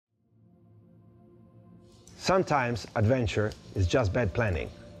Sometimes adventure is just bad planning,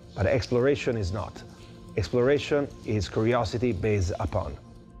 but exploration is not. Exploration is curiosity based upon.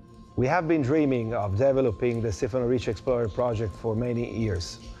 We have been dreaming of developing the Stefano Ricci Explorer project for many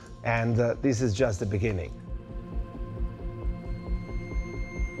years, and this is just the beginning.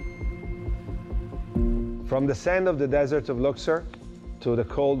 From the sand of the desert of Luxor to the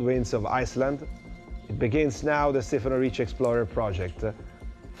cold winds of Iceland, it begins now the Stefano Ricci Explorer project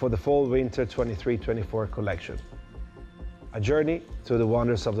for the Fall-Winter 23-24 collection. A journey to the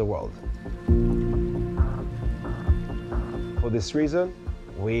wonders of the world. For this reason,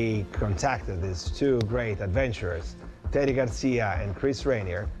 we contacted these two great adventurers, Garcia and Chris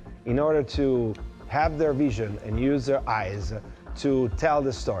Rainier, in order to have their vision and use their eyes to tell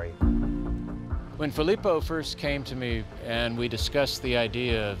the story. When Filippo first came to me and we discussed the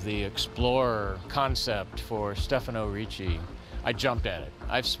idea of the explorer concept for Stefano Ricci, I jumped at it.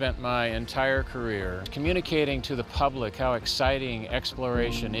 I've spent my entire career communicating to the public how exciting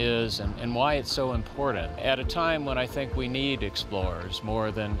exploration is and why it's so important at a time when I think we need explorers more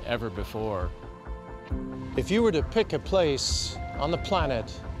than ever before. If you were to pick a place on the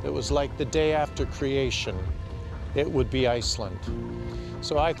planet that was like the day after creation, it would be Iceland.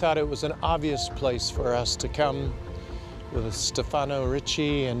 So I thought it was an obvious place for us to come with Stefano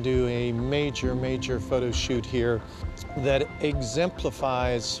Ricci and do a major photo shoot here that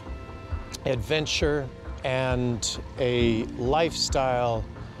exemplifies adventure and a lifestyle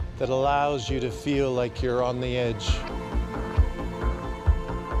that allows you to feel like you're on the edge.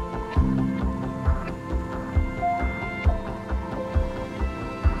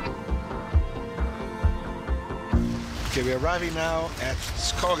 Okay, we're arriving now at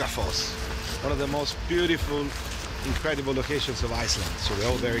Skogafoss, one of the most beautiful, incredible locations of Iceland. So we're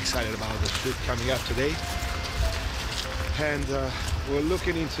all very excited about the shoot coming up today. And we're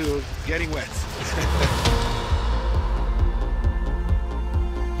looking into getting wet.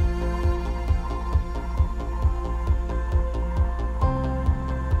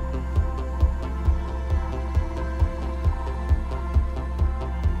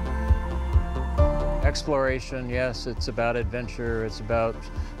 Exploration, yes, it's about adventure, it's about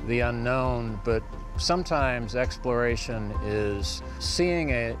the unknown, but sometimes exploration is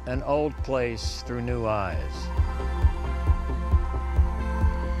seeing an old place through new eyes.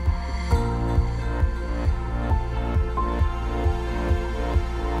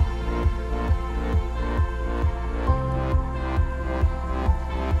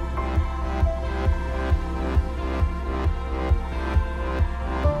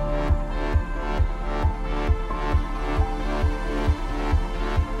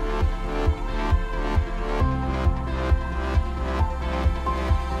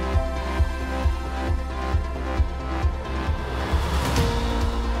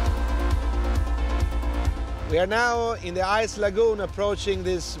 We are now in the ice lagoon approaching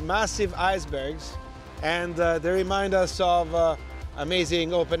these massive icebergs, and they remind us of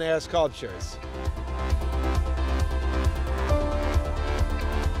amazing open-air sculptures.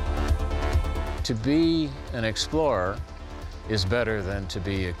 To be an explorer is better than to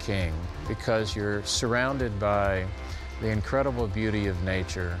be a king because you're surrounded by the incredible beauty of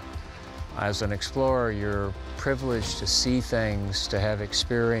nature. As an explorer, you're privileged to see things, to have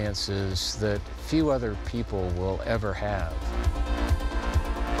experiences that few other people will ever have.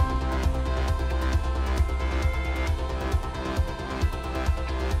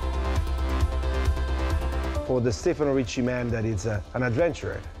 For the Stefano Ricci man that is an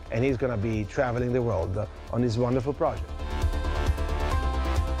adventurer, and he's going to be traveling the world on this wonderful project.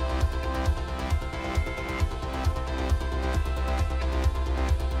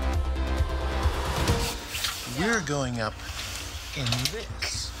 We're going up in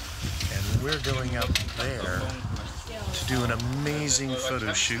this, and we're going up there to do an amazing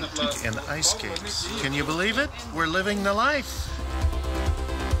photo shoot in ice caves. Can you believe it? We're living the life.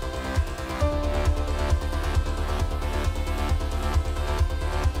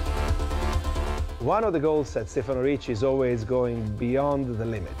 One of the goals at Stefano Ricci is always going beyond the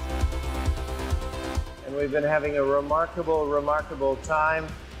limit. And we've been having a remarkable time.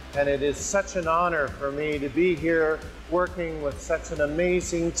 And it is such an honor for me to be here working with such an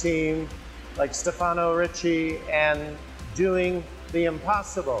amazing team like Stefano Ricci and doing the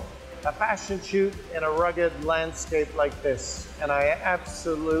impossible, a fashion shoot in a rugged landscape like this. And I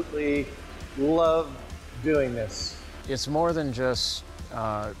absolutely love doing this. It's more than just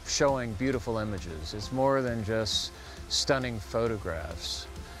showing beautiful images. It's more than just stunning photographs.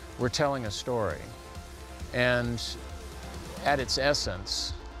 We're telling a story. And at its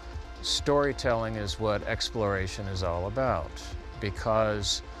essence, storytelling is what exploration is all about,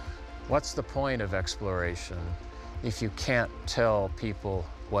 because What's the point of exploration if you can't tell people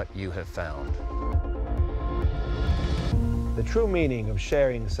what you have found? The true meaning of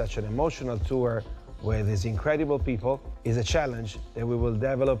sharing such an emotional tour with these incredible people is a challenge that we will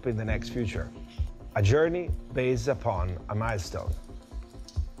develop in the next future. A journey based upon a milestone.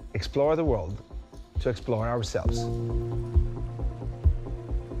 Explore the world to explore ourselves.